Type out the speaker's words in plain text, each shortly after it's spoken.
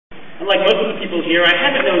Unlike most of the people here, I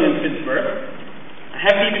haven't known him since birth. I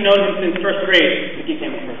haven't even known him since first grade. Mickey came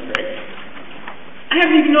in first grade. I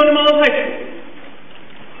haven't even known him all of high school.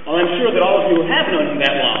 While I'm sure that all of you who have known him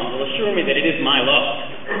that long will assure me that it is my loss.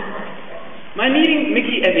 My meeting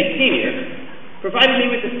Mickey as a senior provided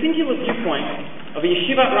me with the singular viewpoint of a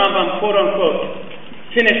Yeshivat Rambam quote-unquote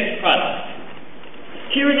finished product.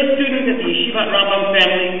 Here are the students at the Yeshivat Rambam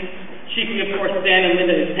family, chiefly of course Dan and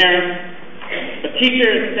Linda, his parents, but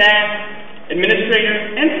teachers, staff,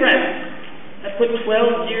 administrators, and friends have put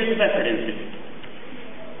 12 years of effort into it.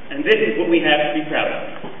 And this is what we have to be proud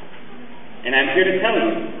of. And I'm here to tell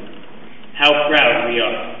you how proud we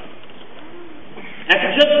are. After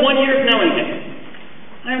just 1 year of knowing him,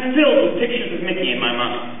 I am filled with pictures of Mickey in my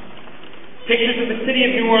mind. Pictures of the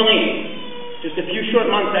city of New Orleans, just a few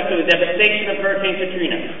short months after the devastation of Hurricane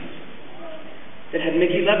Katrina, that had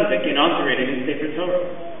Mickey Levovic inaugurated his Sefer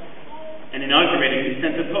Torah and inaugurated his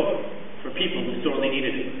sense of hope for people who sorely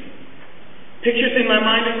needed it. Pictures in my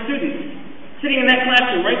mind of students sitting in that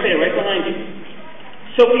classroom right there, right behind you,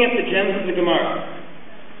 soaking up the gems of the Gemara,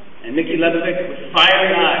 and Mickey Levovic with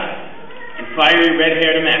fiery eyes and fiery red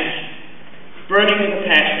hair to match, burning with a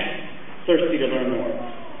passion, thirsty to learn more.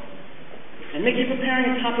 And Mickey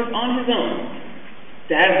preparing a topic on his own,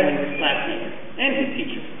 dazzling his classmates and his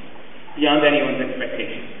teachers beyond anyone's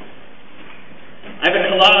expectations. I have a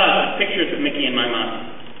collage of pictures of Mickey in my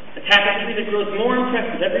mind, a tapestry that grows more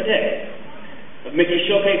impressive every day, of Mickey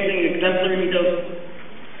showcasing exemplary midot,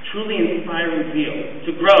 truly inspiring zeal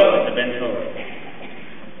to grow at the Ben Torah.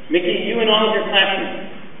 Mickey, you and all of your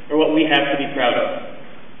classmates are what we have to be proud of.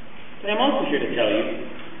 But I'm also here to tell you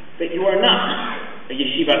that you are not a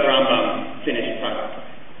Yeshivat Rambam finished product.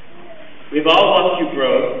 We have all watched you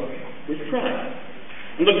grow with pride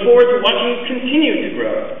and look forward to watching you continue to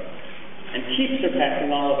grow and keep surpassing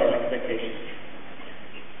all of our expectations.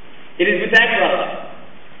 It is with that pride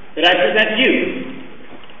that I present you,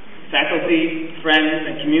 faculty, friends,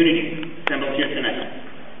 and community assembled here tonight,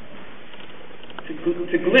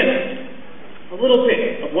 to glimpse a little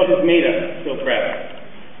bit of what has made us so proud.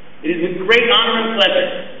 It is with great honor and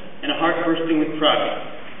pleasure and a heart bursting with pride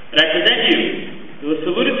that I present you to the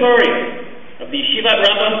salutatorian of the Yeshivat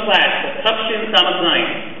Rambam class of Tufshin Samach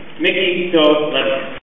Zayin, Mickey Dov Levovic.